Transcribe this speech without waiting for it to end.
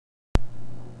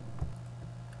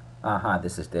Hi,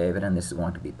 this is David, and this is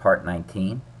going to be part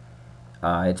 19.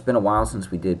 It's been a while since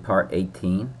we did part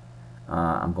 18.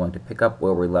 I'm going to pick up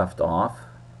where we left off.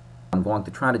 What I'm going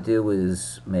to try to do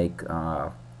is make 3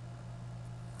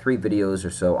 videos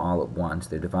or so all at once.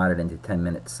 They're divided into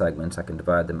 10-minute segments. I can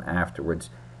divide them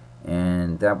afterwards,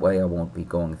 and that way I won't be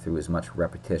going through as much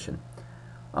repetition.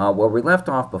 Where we left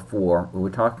off before, we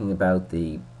were talking about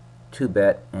the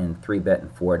 2-bet and 3-bet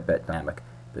and 4-bet dynamic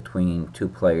between two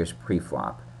players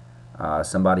pre-flop.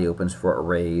 Somebody opens for a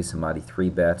raise, somebody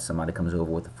 3-bets, somebody comes over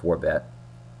with a 4-bet.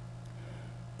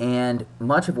 And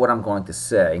much of what I'm going to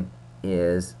say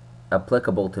is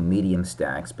applicable to medium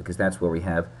stacks because that's where we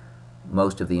have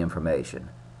most of the information.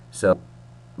 So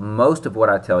most of what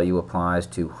I tell you applies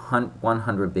to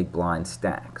 100 big blind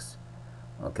stacks.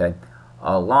 Okay,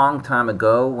 a long time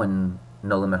ago when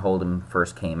No Limit Hold'em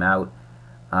first came out,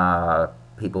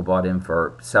 people bought in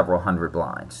for several hundred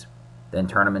blinds. Then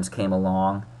tournaments came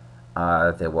along.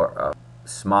 They were a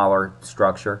smaller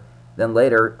structure. Then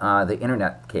later, the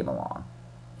internet came along.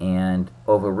 And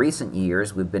over recent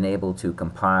years, we've been able to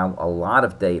compile a lot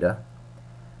of data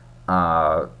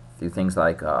through things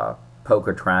like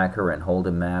Poker Tracker and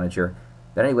Hold'em Manager.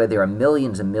 But anyway, there are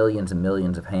millions and millions and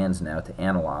millions of hands now to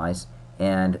analyze,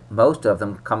 and most of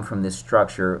them come from this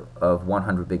structure of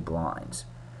 100 big blinds.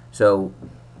 So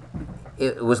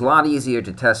it was a lot easier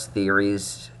to test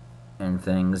theories and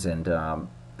things, and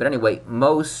but anyway,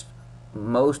 most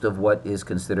of what is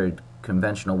considered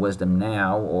conventional wisdom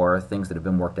now, or things that have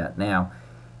been worked out now,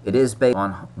 it is based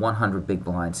on 100 big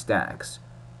blind stacks.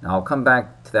 Now I'll come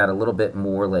back to that a little bit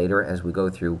more later as we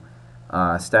go through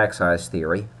stack size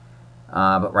theory.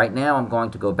 But right now I'm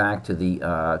going to go back to the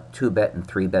 2-bet and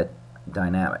 3-bet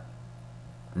dynamic.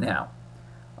 Now,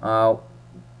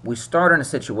 we start in a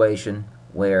situation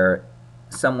where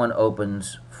someone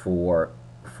opens for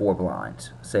 4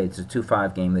 blinds. Say it's a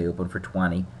 2-5 game, they open for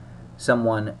 20.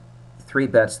 Someone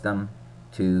 3-bets them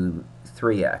to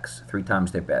 3x, 3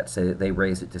 times their bet. Say they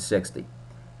raise it to 60.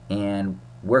 And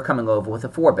we're coming over with a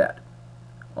 4-bet,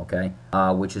 okay,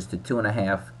 which is to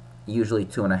 2.5, usually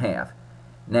 2.5.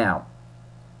 Now,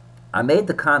 I made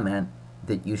the comment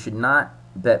that you should not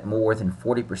bet more than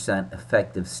 40%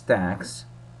 effective stacks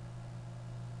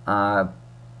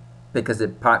because the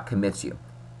pot commits you.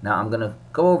 Now I'm going to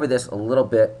go over this a little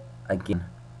bit again.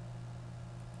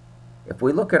 If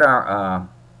we look at our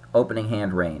opening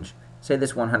hand range, say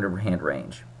this 100 hand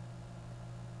range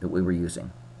that we were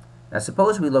using. Now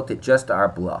suppose we looked at just our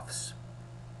bluffs.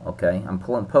 Okay, I'm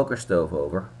pulling Poker Stove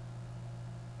over.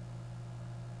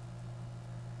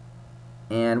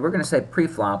 And we're going to say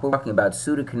pre-flop, we're talking about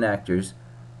suited connectors,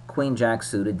 Queen Jack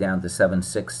suited down to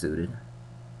 7-6 suited.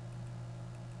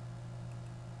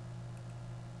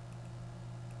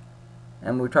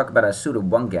 And we talk about our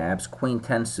suited 1 gaps, Queen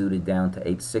 10 suited down to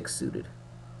 8-6 suited.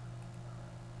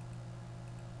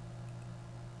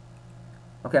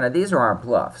 Okay, now these are our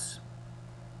bluffs.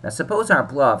 Now suppose our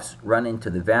bluffs run into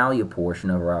the value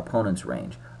portion of our opponent's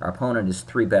range. Our opponent is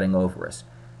 3-betting over us.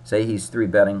 Say he's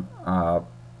 3-betting,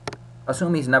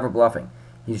 assume he's never bluffing.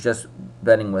 He's just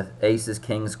betting with aces,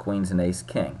 kings, queens, and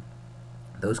ace-king.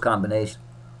 Those combinations.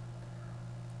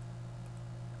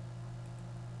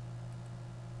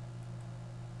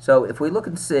 So if we look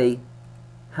and see,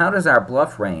 how does our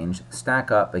bluff range stack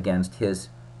up against his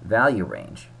value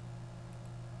range?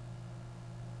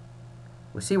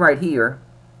 We see right here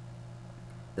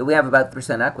that we have about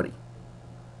 30% equity.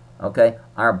 Okay,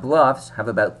 our bluffs have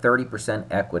about 30%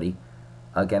 equity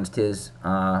against his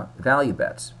value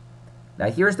bets. Now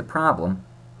here's the problem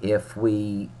if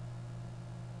we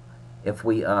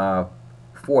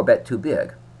 4-bet too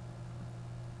big.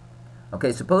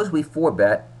 Okay, suppose we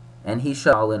 4-bet and he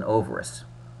shoves all in over us.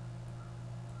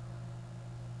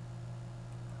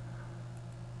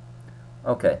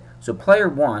 Okay, so player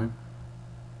 1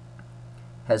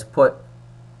 has put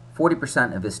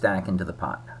 40% of his stack into the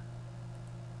pot.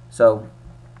 So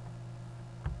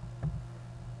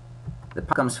the pot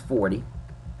becomes 40,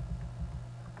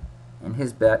 and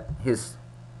his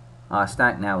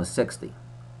stack now is 60.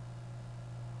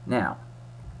 Now,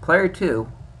 player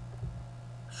 2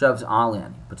 shoves all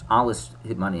in, puts all his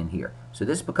money in here. So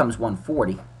this becomes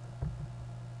 140,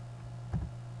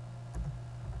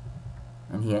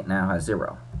 and he now has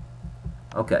 0.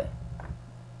 Okay.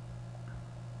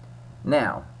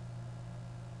 Now,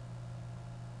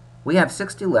 we have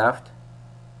 60 left,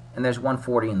 and there's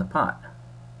 140 in the pot.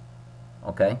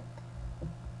 Okay?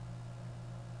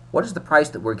 What is the price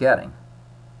that we're getting?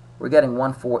 We're getting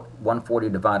 140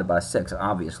 divided by 6,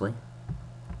 obviously.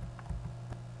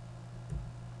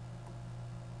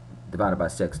 Divided by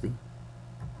 60.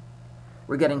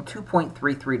 We're getting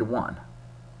 2.33 to 1.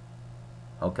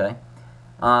 Okay.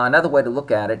 Another way to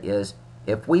look at it is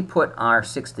if we put our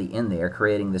 60 in there,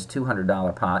 creating this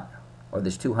 $200 pot or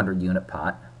this 200 unit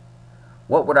pot,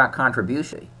 what would our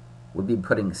contribution be? We'd be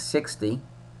putting 60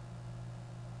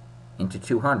 into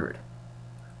 200.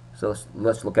 So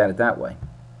let's look at it that way.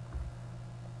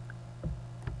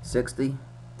 60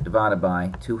 divided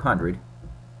by 200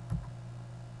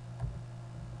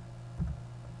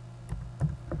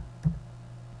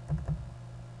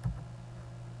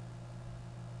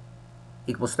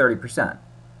 equals 30%.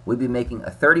 We'd be making a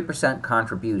 30%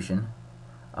 contribution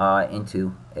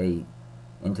into the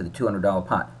 $200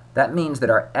 pot. That means that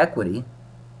our equity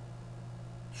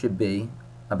should be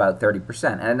about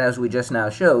 30%. And as we just now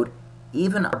showed,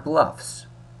 even our bluffs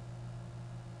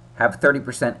have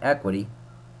 30% equity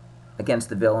against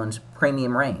the villain's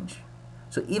premium range.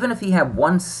 So even if he had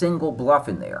one single bluff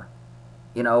in there,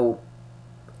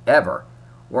 ever,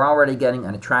 we're already getting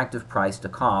an attractive price to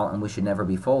call, and we should never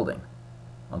be folding.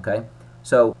 Okay?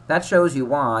 So that shows you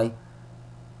why,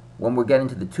 when we're getting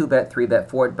to the 2-bet, 3-bet,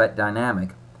 4-bet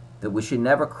dynamic, that we should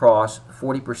never cross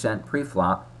 40%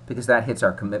 preflop, because that hits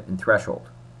our commitment threshold.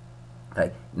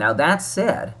 Okay? Now that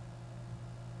said,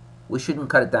 we shouldn't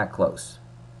cut it that close.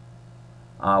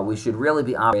 We should really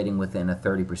be operating within a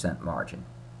 30% margin.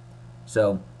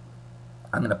 So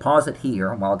I'm going to pause it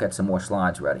here while I get some more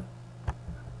slides ready.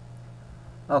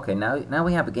 Okay, now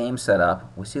we have a game set up.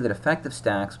 We see that effective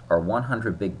stacks are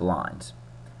 100 big blinds.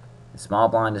 The small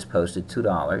blind is posted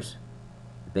 $2.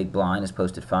 The big blind is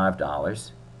posted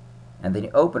 $5. And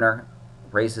the opener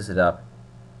raises it up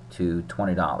to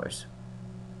 $20.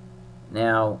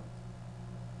 Now,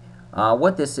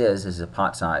 what this is a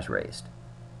pot size raised,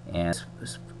 and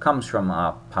it comes from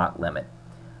a pot limit.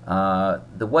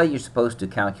 The way you're supposed to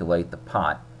calculate the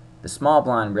pot, the small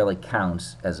blind really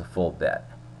counts as a full bet.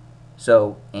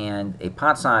 So, and a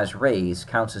pot size raise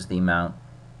counts as the amount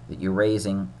that you're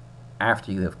raising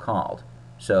after you have called.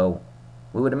 So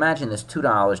we would imagine this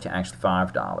 $2 to actually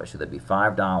 $5. So there'd be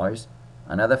 $5,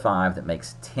 another 5 that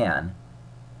makes 10.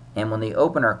 And when the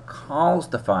opener calls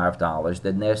the $5,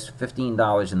 then there's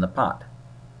 $15 in the pot.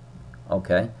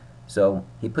 Okay, so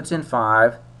he puts in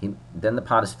 5, then the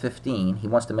pot is 15. He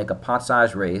wants to make a pot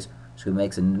size raise, so he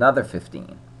makes another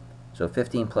 15. So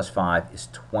 15 plus 5 is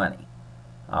 20.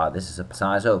 This is a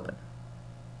size open.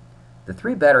 The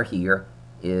 3-better here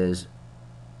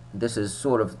this is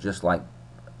sort of just like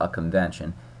a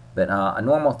convention, but a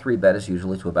normal 3-bet is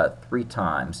usually to about 3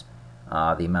 times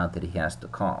the amount that he has to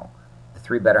call. The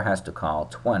 3-better has to call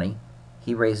 20.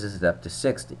 He raises it up to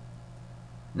 60.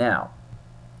 Now,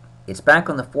 it's back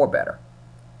on the 4-better.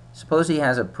 Suppose he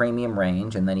has a premium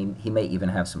range, and then he may even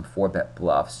have some 4-bet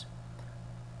bluffs.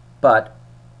 But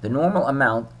the normal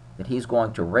amount that he's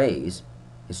going to raise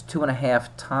is 2.5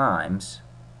 times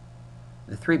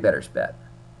the 3-better's bet.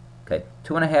 Okay,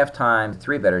 2.5 times the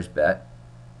 3-better's bet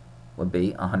would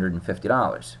be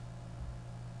 $150.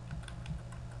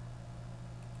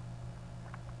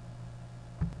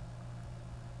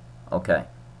 Okay,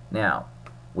 now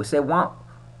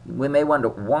we may wonder,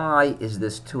 why is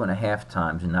this 2.5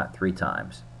 times and not 3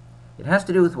 times? It has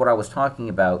to do with what I was talking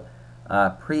about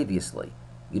previously.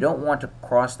 You don't want to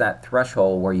cross that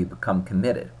threshold where you become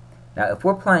committed. Now, if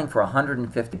we're playing for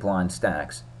 150 blind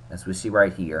stacks, as we see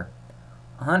right here,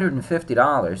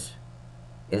 $150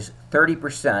 is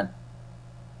 30%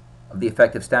 of the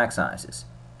effective stack sizes,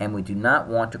 and we do not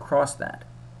want to cross that.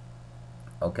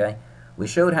 Okay? We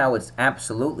showed how it's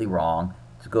absolutely wrong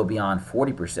to go beyond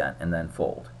 40% and then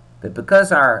fold. But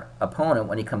because our opponent,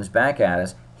 when he comes back at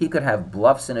us, he could have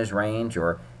bluffs in his range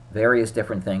or various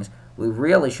different things, we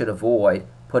really should avoid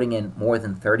putting in more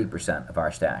than 30% of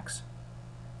our stacks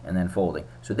and then folding.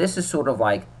 So this is sort of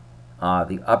like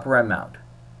the upper amount.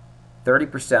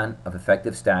 30% of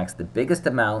effective stacks, the biggest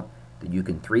amount that you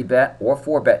can 3-bet or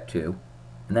 4-bet to,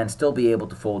 and then still be able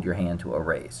to fold your hand to a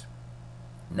raise.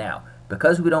 Now,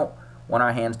 because we don't want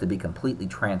our hands to be completely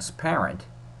transparent,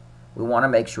 we want to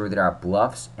make sure that our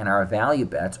bluffs and our value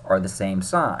bets are the same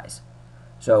size.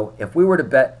 So if we were to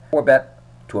bet 4-bet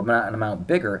to an amount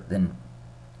bigger than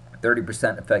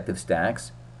 30% effective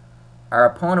stacks, our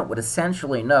opponent would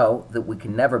essentially know that we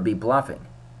can never be bluffing,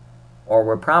 or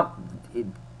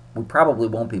we probably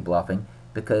won't be bluffing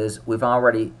because we've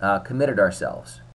already committed ourselves.